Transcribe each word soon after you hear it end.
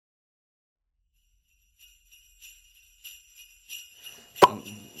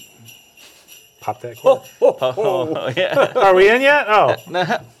Pop that kid. Oh, yeah. Are we in yet? Oh.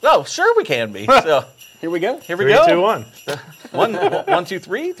 No, sure we can be. So Here we go. here we 3, go. 2, 1. 1, 2,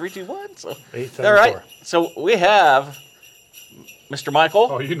 3, 3, 2, 1. So 8, 7, all right. 4. So we have Mr. Michael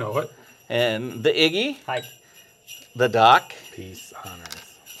Oh, you know it. and the Iggy, Hi. the Doc, Peace on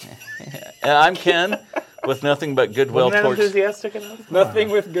earth. and I'm Ken with nothing but goodwill Wasn't that towards. enthusiastic enough? Nothing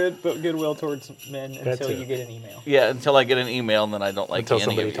with goodwill towards men until too. you get an email. Yeah, until I get an email and then I don't like Until any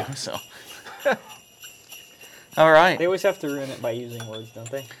somebody of you. talks. So. All right. They always have to ruin it by using words, don't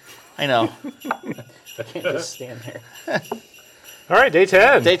they? I know. Can't just stand there. All right, day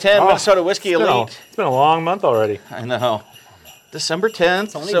 10. Day 10, Minnesota Whiskey Elite. It's been a long month already. I know. December 10th.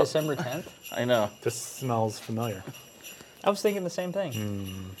 It's only December 10th. I know. This smells familiar. I was thinking the same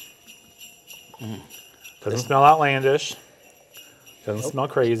thing. Doesn't smell outlandish. Doesn't smell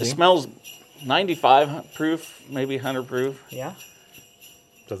crazy. It smells 95 proof, maybe 100 proof. Yeah.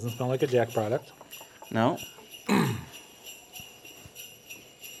 Doesn't smell like a Jack product. No.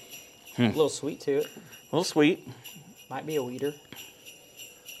 A little sweet to it. A little sweet. Might be a weeder.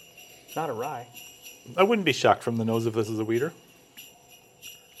 It's not a rye. I wouldn't be shocked from the nose if this is a weeder.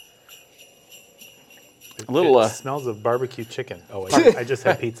 A little. It smells of barbecue chicken. Oh, wait, I just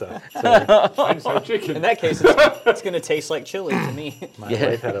had pizza. Sorry. I just had chicken. In that case, it's going to taste like chili to me. My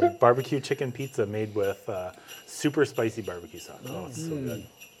wife had a barbecue chicken pizza made with super spicy barbecue sauce. Oh, it's so good.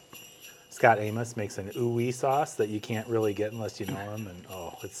 Scott Amos makes an ooey sauce that you can't really get unless you know him, and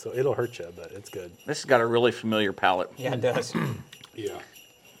it'll hurt you, but it's good. This has got a really familiar palate. Yeah, it does. Yeah.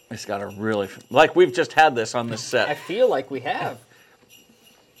 It's got a really like we've just had this on this I set. feel like we have.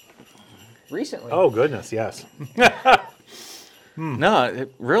 Recently. Oh goodness, yes. No,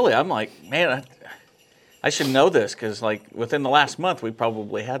 really, I'm like, man, I should know this because like within the last month we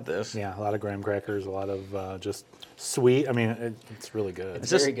probably had this. Yeah, a lot of graham crackers, a lot of just sweet. I mean, it's really good.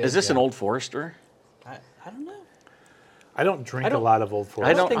 very good. Is this an Old Forester? I don't know. I don't drink don't- a lot of Old I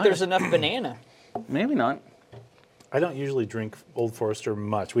Forester. don't think there's enough banana. Maybe not. I don't usually drink Old Forester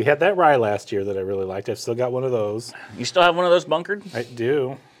much. We had that rye last year that I really liked. I've still got one of those. You still have one of those bunkered? I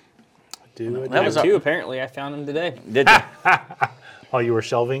do. I do. That That was was a- two, apparently. I found them today. Did you? While you were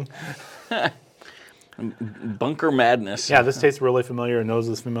shelving. Bunker madness. Yeah, this tastes really familiar. Nose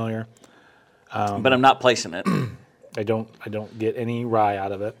is familiar. But I'm not placing it. I don't get any rye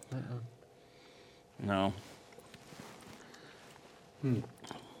out of it. No.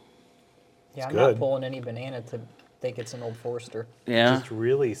 Yeah, I'm good. not pulling any banana to think it's an Old Forester. Yeah. Just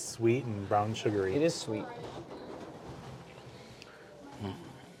really sweet and brown sugary. It is sweet.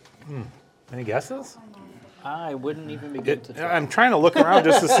 Any guesses? I wouldn't even begin to try. I'm trying to look around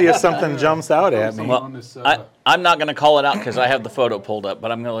just to see if something jumps out at me. Something on this, I'm not going to call it out because I have the photo pulled up,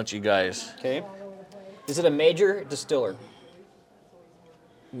 but I'm going to let you guys. Okay. Is it a major distiller?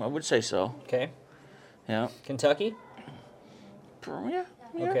 I would say so. Okay. Yeah. Kentucky? Yeah.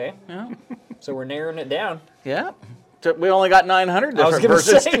 Okay. Yeah. So we're narrowing it down. Yeah. We only got 900 I was different going to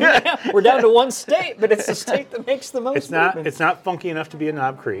versions. say, yeah, we're down to one state, but it's the state that makes the most It's not. bourbon. It's not funky enough to be a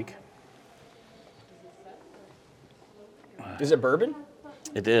Knob Creek. Is it bourbon?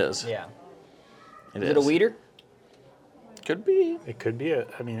 It is. Yeah. It Is it a weeder? Could be. It could be a.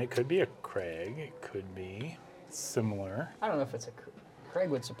 I mean, it could be a Craig. It could be similar. I don't know if it's a Craig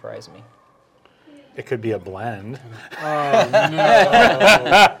would surprise me. It could be a blend.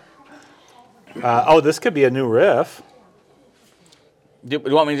 no. This could be a new riff. Do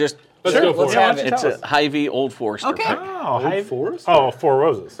you want me to just... Let's Sure, go for let's it. have why don't it. you It's tell a us? Hy-Vee Old Forester. Okay. pick. Oh, Old Forest? Four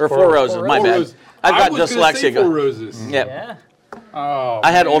Roses. Or Four Roses, Four my Roses. bad. Rose. I've I got was gonna say dyslexia. Four Roses. Yeah. Yeah. Oh,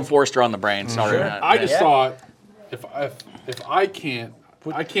 I had man. Old Forester on the brain. Sorry. I just Yeah. thought if I can't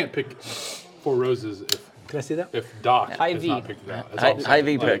pick Four Roses Can I see that? if Doc has Hy-Vee. not picked that. That's all I'm saying.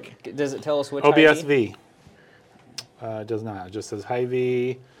 Hy-Vee Like, pick. Does it tell us which Hy-Vee? OBSV. It does not. It just says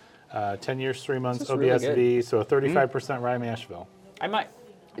Hy-Vee, 10 years, 3 months, This is really OBSV, so a 35% rye Mashville. I might,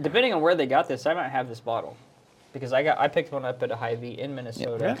 depending on where they got this, I might have this bottle. Because I picked one up at a Hy-Vee in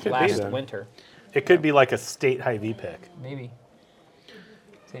Minnesota Yeah, it could be last then. winter. It could be like a state Hy-Vee pick. Maybe.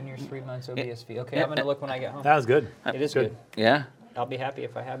 10 years, 3 months, OBSV. Okay, I'm going to look when I get home. That was good. It is good. good. Yeah. I'll be happy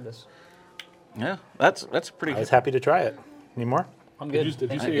if I have this. Yeah. That's pretty I was good. happy to try it. Any more? I'm Did good. you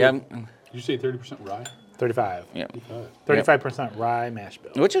Thank say Yeah. did you say 30% rye? 35. Yeah. 35% rye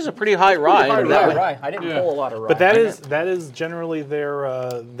Mashville. Which is a pretty high rye. high that rye. way- Rye. I didn't Yeah. pull a lot of rye. But that is generally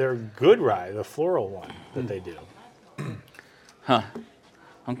their good rye, the floral one that they do.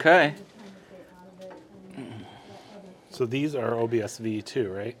 Okay. So these are OBSV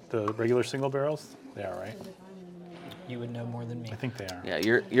too, right? The regular single barrels? They are, right? You would know more than me. I think they are. Yeah,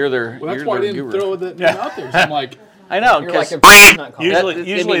 you're their. Well, that's you're why I their didn't guru. throw that name out there. 'Cause I'm like, I know, You're like because a not calling. Usually, you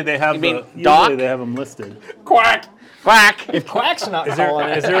usually mean- they have you mean the usually Doc? they have them listed. Quack. quack. If Quack's not Is there calling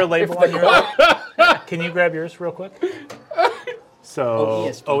is it, there a label on yours? Can you grab yours real quick? So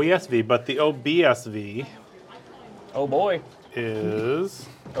OESV. OESV, but the OBSV oh boy, is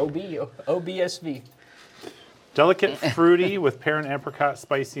OBSV. delicate, fruity with pear and apricot,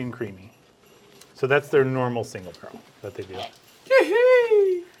 spicy and creamy. So that's their normal single barrel that they do.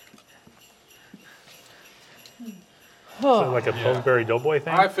 So like a Pillsbury Doughboy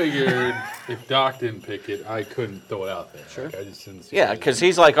thing. I figured if Doc didn't pick it, I couldn't throw it out there. Sure. Like, I just didn't see Yeah, it. because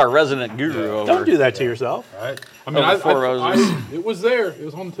he's like our resident guru over. Don't do that to yourself. Right? I mean, Over Four Roses. it was there. It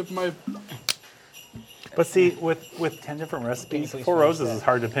was on the tip of my. But see, with 10 different recipes, Easily Four smash Roses that. is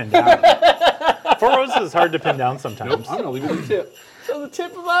hard to pin down. Four Roses is hard to pin down sometimes. Nope, I'm gonna leave it at the tip. So the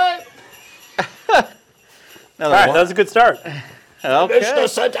tip of my Another All right, one. that was a good start. Okay.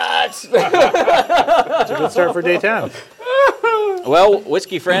 sentence. That's a good start for day 10. Well,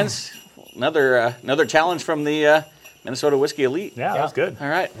 whiskey friends, another challenge from the Minnesota Whiskey Elite. Yeah, that was good. All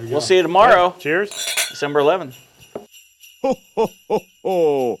right, we'll see you tomorrow, Cheers. December 11th. Ho, ho, ho,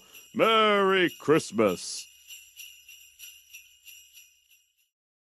 ho. Merry Christmas.